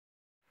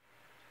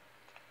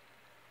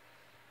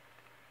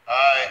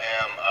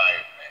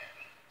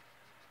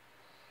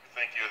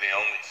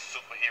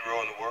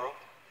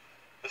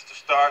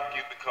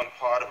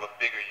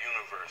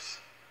dangerous.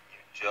 You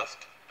just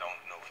don't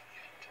know it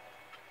yet.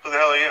 Who the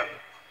hell are you?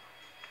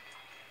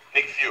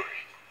 Nick Fury,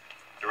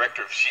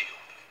 director of S.H.I.E.L.D.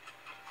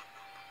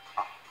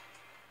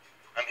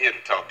 I'm here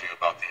to talk to you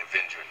about the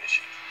Avenger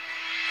Initiative.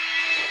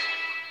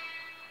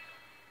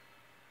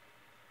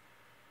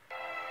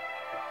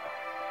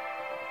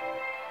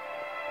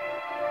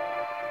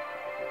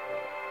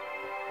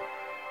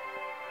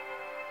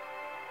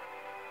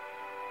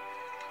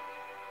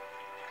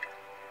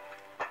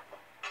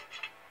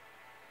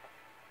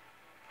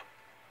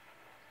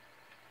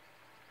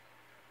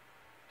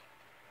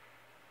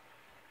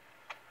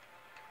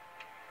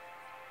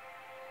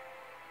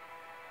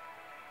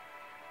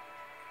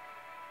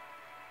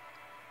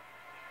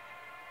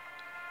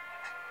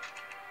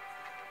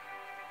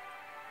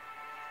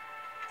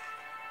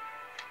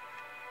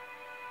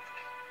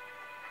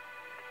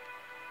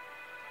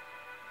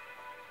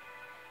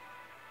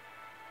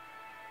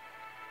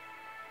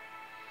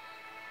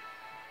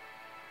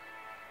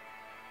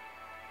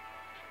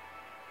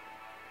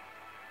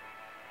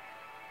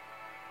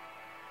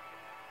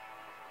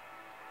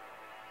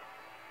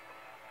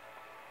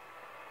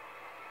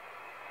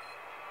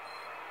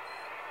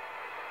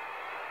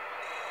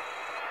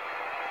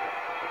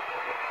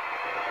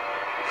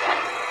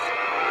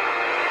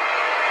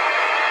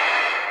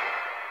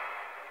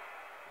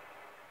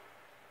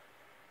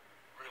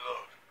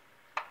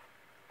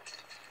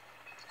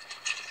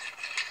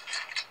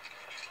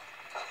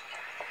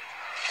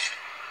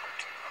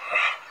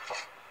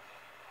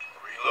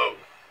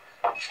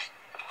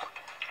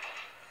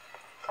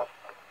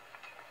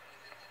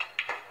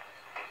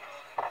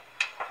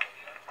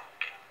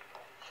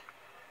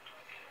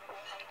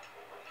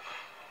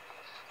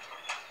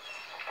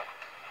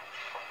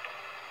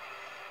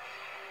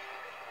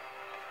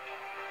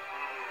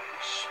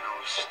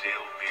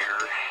 Stale beer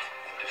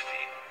and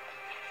defeat.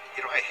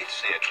 You know, I hate to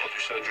say I told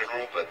you so,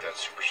 General, but that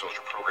super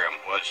soldier program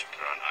was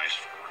put on ice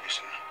for a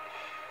reason.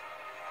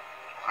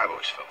 I've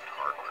always felt that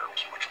hardware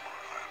was much more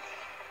reliable.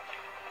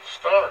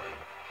 Stark.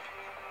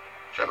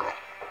 General.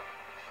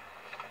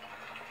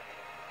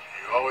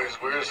 You always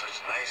wear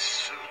such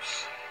nice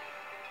suits.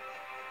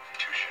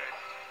 Touche.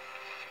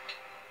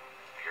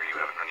 I hear you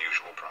have an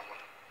unusual problem.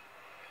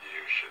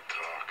 You should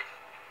talk.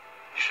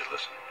 You should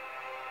listen.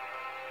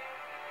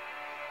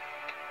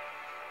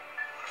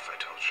 What if I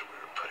told you we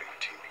were putting a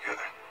team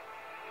together?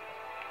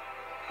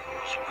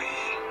 Who's we?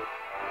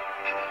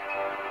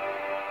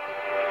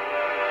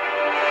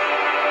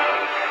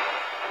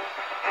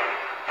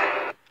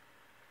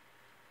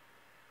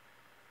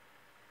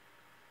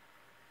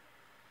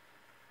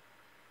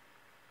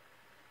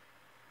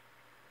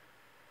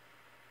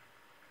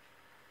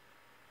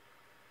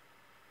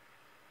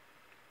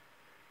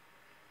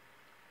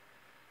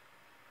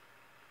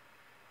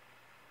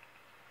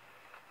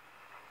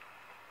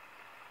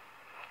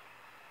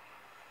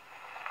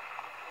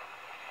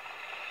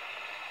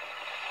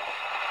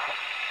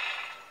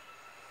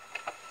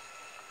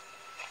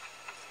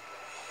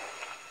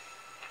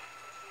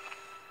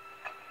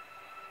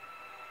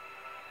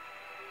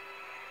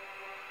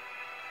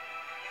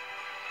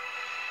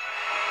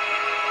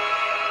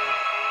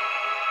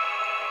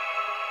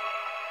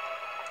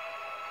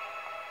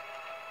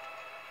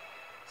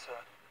 Sir.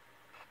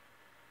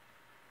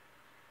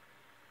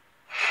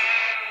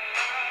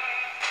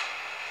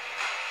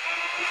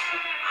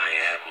 I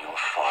am your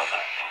father,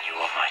 and you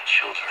are my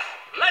children.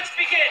 Let's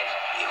begin!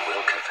 You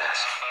will confess.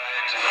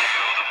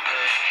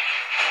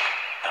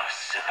 The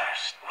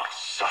sinners will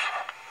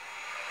suffer.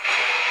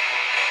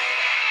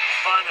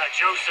 Find that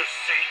Joseph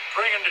Seat,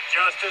 bring him to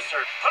justice,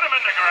 or put him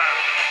in the ground.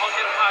 I'll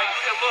hit high,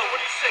 you hit low. What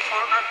do you say,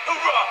 partner?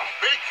 Hoorah!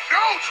 Make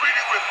no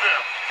treaty with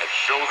them and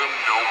show them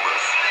no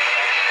mercy.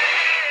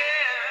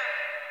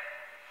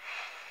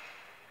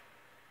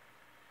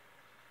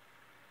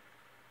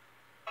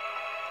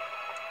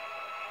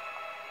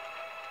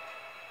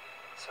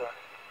 Sir,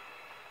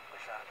 we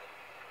found it.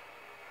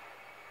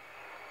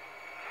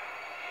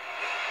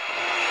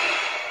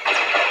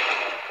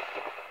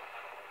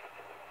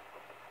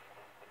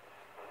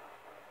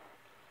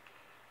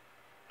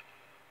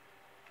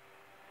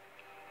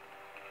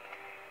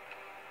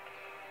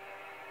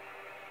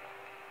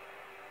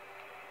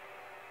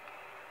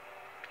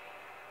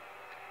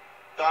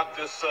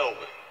 Dr.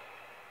 Selby.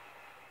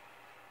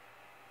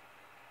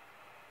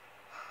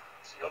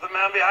 So you're the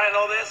man behind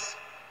all this?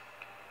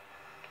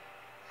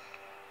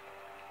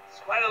 It's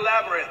quite a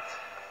labyrinth.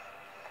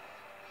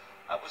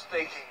 I was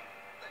thinking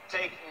that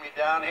taking me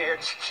down here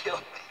to kill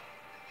me.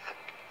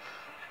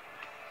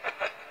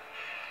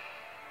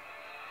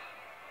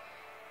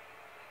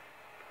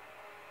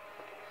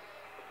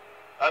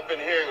 I've been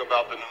hearing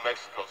about the New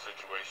Mexico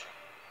situation.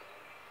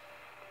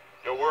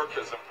 Your work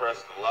has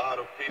impressed a lot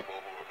of people who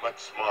are much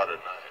smarter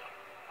than I am.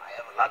 I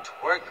have a lot to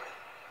work with.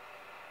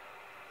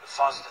 The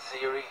Foster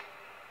theory,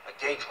 a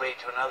gateway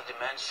to another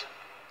dimension.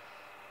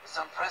 It's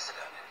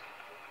unprecedented.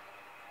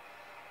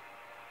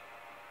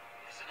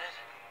 Isn't it?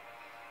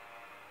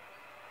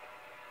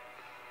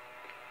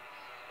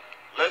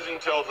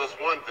 Legend tells us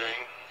one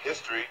thing,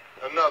 history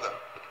another.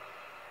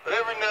 But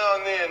every now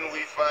and then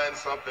we find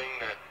something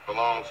that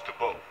belongs to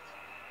both.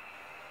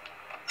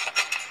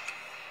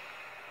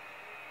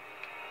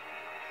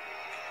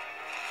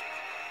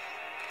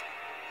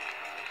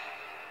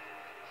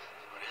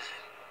 What is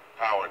it?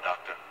 Power,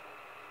 Doctor.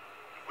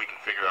 If we can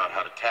figure out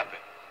how to tap it,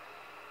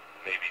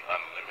 maybe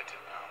unlimited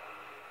power.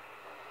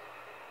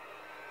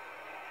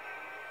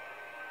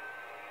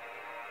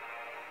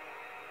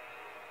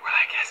 Well,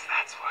 I guess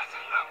that's worth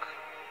a look.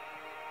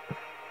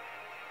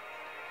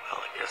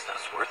 Well, I guess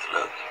that's worth a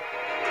look.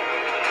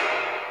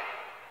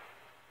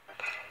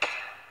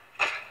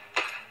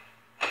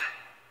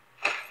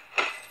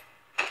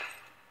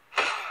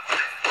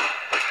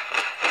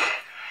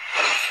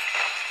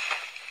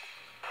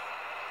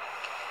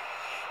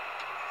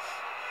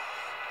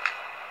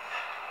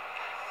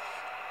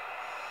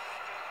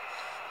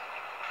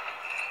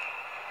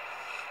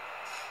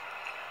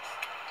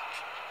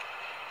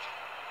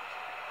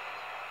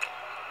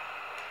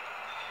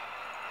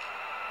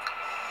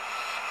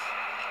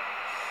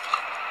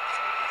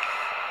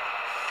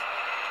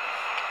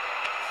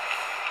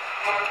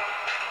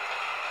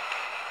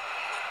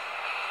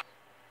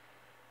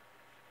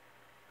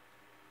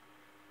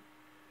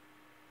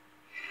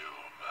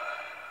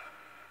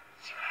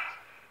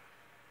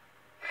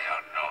 They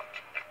are not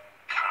the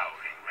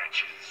cowering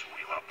wretches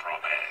we were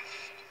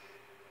promised.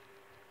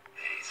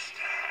 They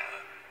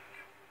stand.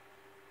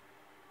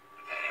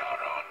 They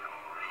are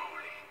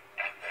unruly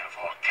and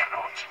therefore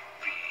cannot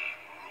be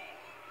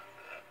ruled.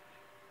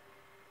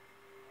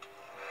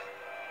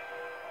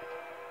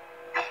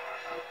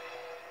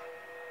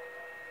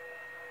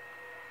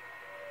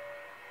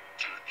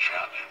 To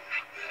challenge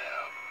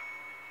them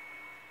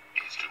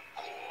is to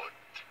court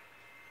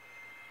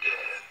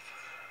death.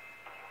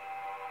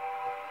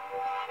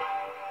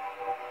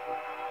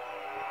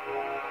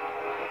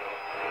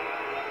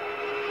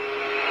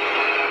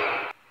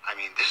 I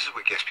mean, this is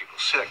what gets people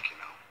sick, you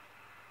know.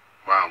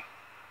 Wow.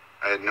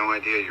 I had no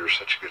idea you were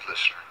such a good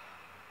listener.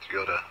 To be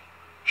able to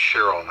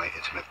share all my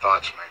intimate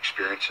thoughts and my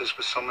experiences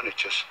with someone, it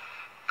just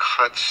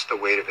cuts the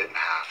weight of it in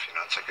half. You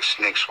know, it's like a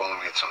snake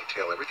swallowing its own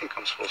tail. Everything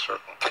comes full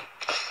circle.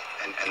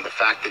 And the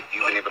fact that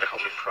you've been able to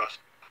help me process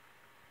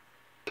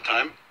the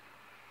time.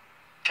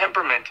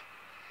 Temperament.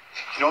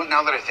 You know,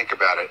 now that I think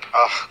about it,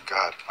 oh,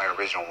 God, my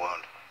original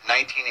wound.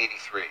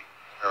 1983,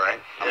 all right?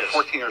 I'm Yes.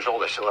 14 years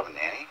old. I still have a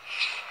nanny?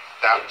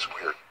 That was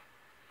weird.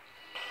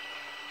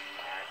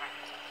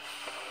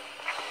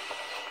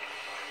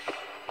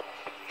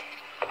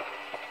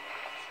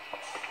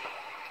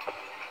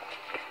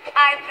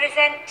 I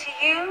present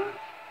to you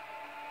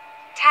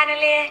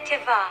Tanalier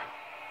Tivan,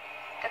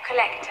 the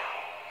collector.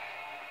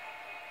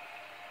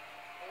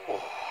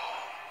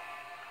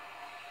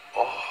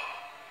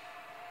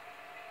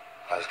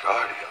 As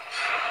guardians,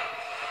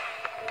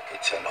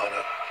 it's an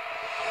honor.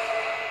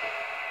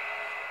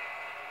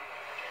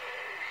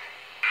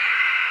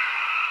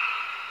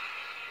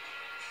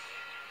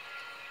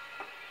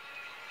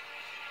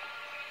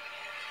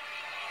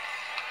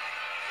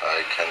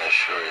 I can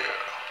assure you,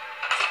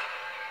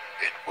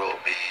 it will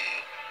be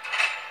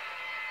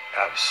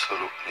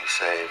absolutely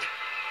safe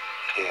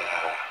here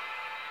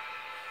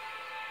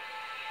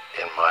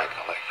in my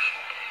collection.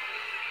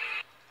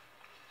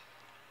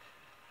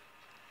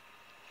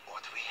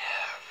 What we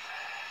have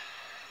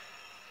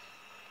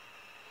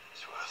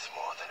is worth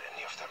more than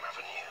any of them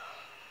ever knew.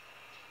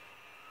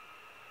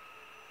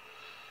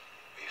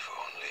 We've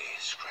only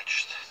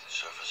scratched the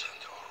surface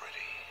end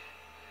already.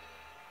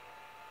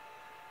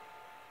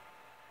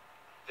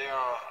 There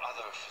are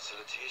other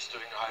facilities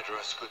doing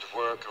Hydra's good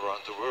work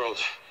around the world.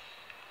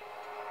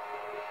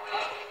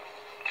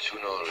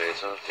 Sooner or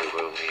later, they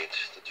will meet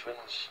the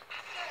twins.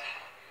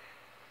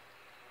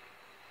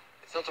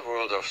 It's not a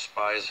world of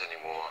spies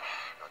anymore,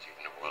 not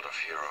even a world of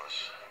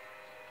heroes.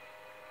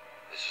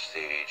 This is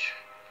the age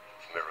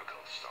of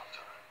miracles,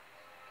 Doctor.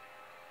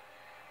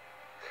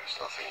 There's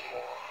nothing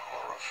more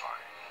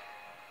horrifying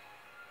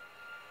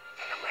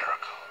than a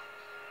miracle.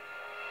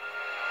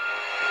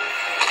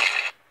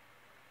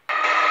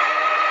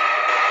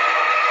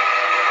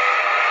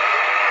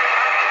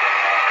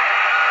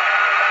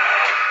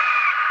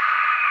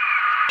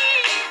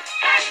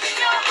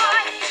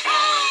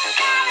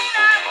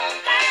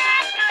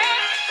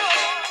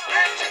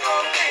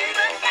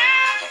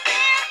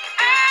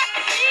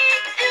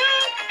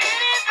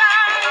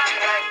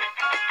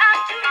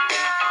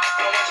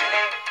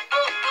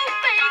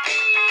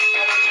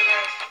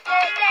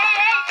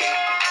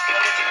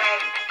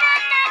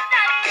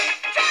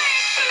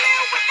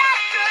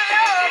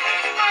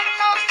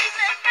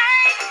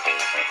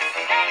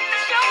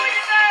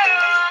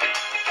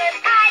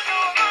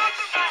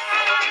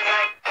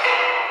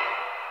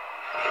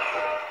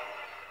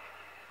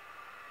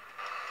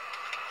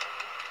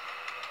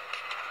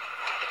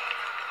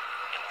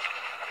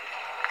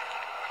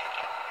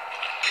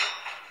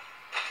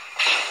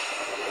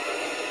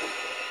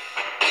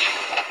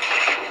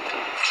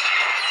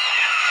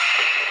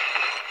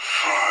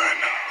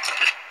 Fine.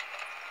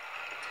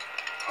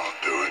 I'll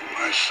do it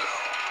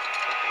myself.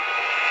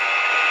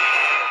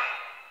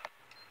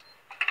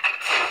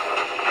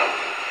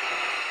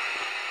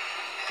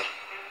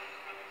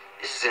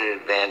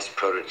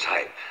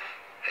 prototype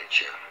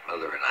that your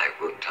mother and I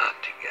worked on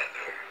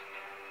together.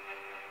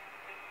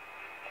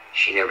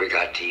 She never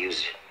got to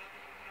use it.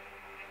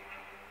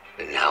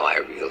 But now I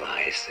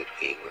realize that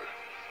we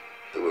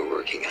were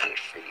working on it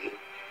for you.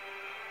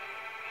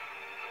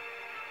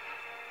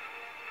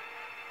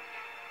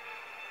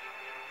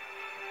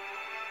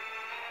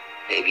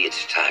 Maybe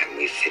it's time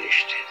we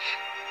finished it.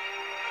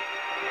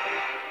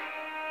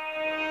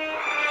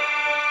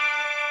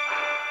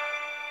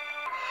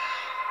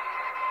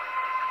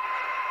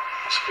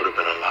 This would have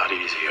been a lot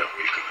easier a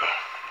week ago.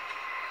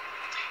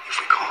 If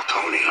we call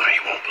Tony, he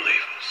won't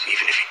believe us.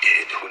 Even if he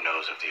did, who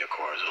knows if the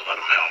Accords will let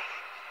him help.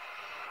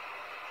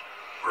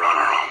 We're on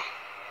our own.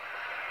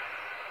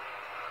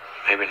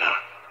 Maybe not.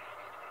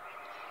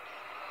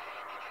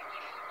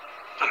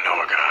 I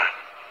know a guy.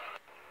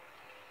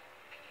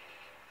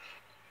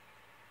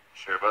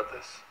 Sure about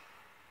this?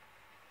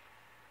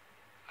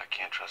 I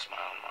can't trust my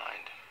own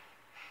mind.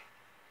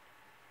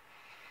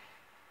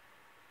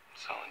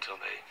 So until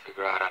they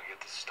figure out how to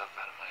get this stuff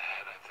out of my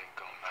head, I think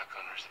going back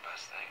under is the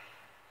best thing.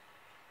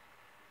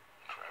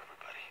 For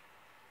everybody.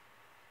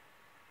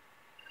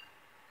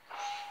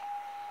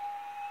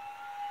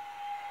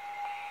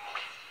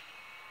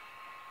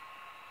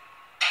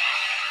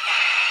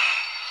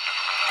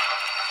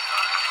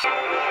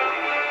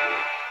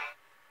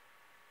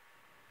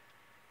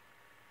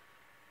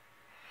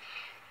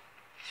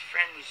 His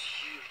friend was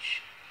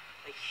huge.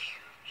 Like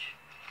huge.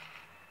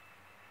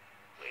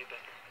 Way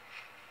better.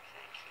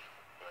 Thank you.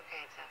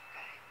 Okay, tough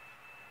guy.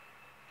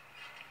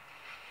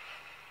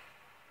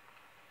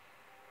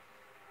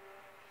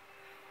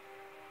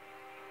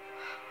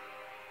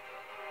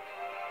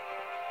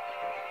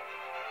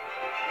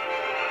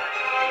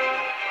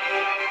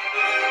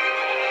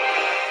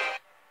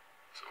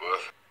 Is it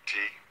worth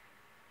tea?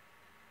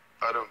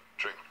 I don't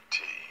drink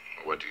tea.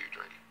 What do you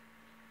drink?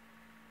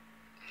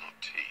 Not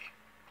tea.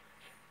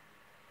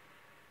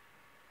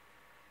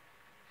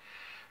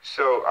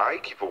 So I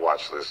keep a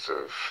watch list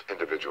of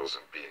individuals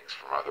and beings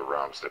from other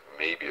realms that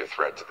may be a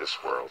threat to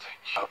this world.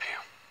 Help you.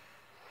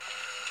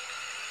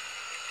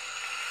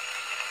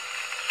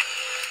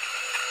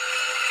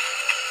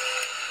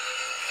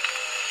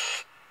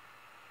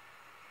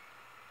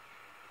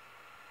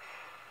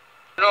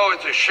 No,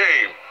 it's a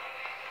shame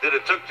that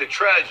it took the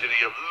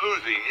tragedy of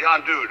losing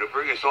Yandu to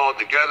bring us all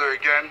together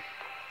again.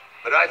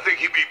 But I think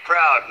he'd be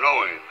proud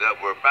knowing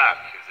that we're back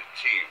as a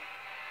team.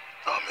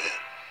 Amen.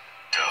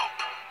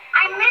 Dope.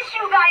 I miss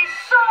you guys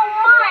so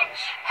much!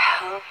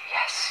 Hell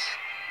yes.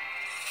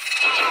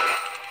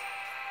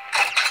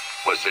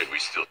 What's it? We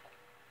still...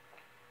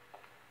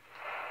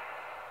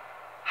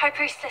 High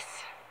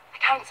Priestess, the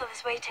council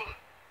is waiting.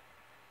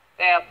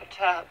 They are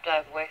perturbed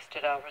I've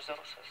wasted our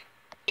resources.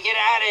 Get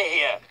out of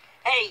here.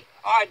 Hey,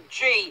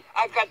 gee,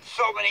 I've got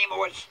so many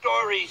more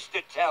stories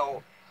to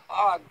tell.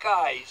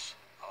 Guys.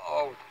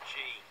 Oh,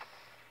 gee.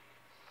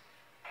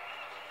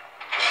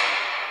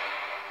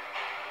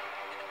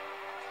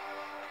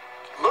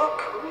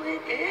 Look who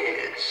it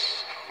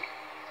is.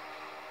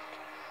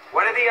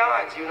 What are the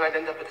odds you and I'd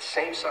end up at the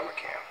same summer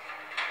camp?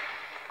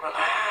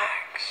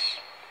 Relax.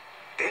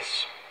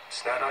 It's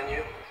not on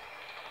you.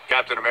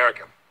 Captain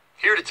America,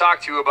 here to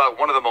talk to you about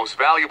one of the most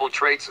valuable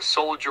traits a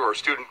soldier or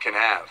student can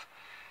have.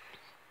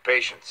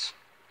 Patience.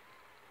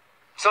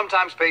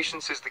 Sometimes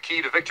patience is the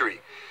key to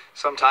victory.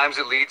 Sometimes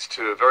it leads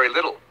to very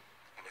little,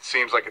 and it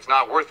seems like it's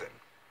not worth it.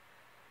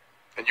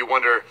 And you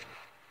wonder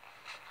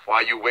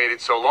why you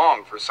waited so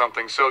long for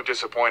something so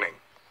disappointing.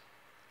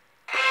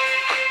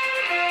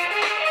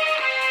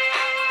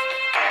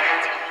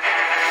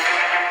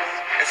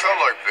 It felt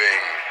like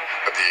being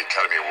at the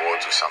Academy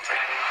Awards or something.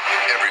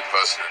 Every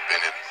person had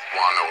been in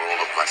one or all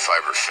of my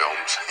favorite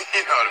films.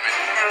 You know what I mean?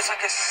 There was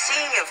like a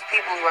sea of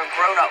people who have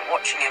grown up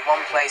watching in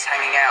one place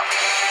hanging out.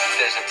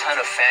 There's a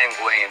ton of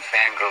fanboying and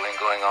fangirling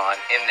going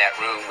on in that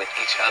room with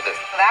each other.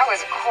 That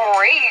was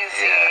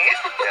crazy.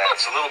 Yeah,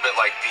 it's a little bit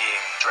like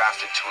being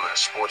drafted to a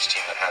sports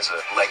team that has a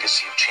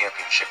legacy of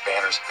championship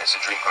banners. It's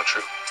a dream come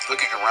true.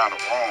 Looking around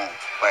the room,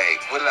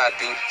 like, what did I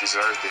do to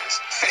deserve this?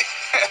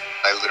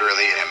 I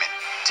literally am in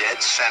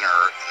dead center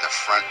in the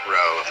front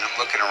row, and I'm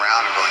looking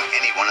around and going,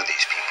 any one of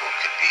these people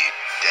could be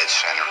dead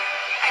center.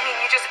 I mean,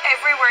 you just,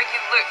 everywhere you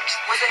looked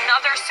was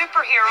another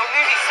superhero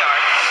movie star.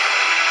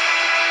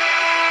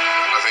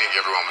 I think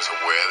everyone was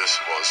aware this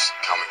was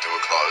coming to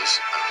a close,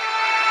 and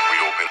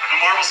we'd all been... The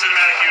Marvel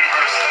Cinematic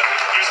Universe.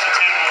 Here's to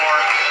 10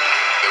 more.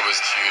 There was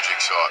huge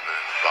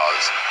excitement and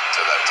buzz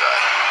to that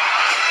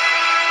day.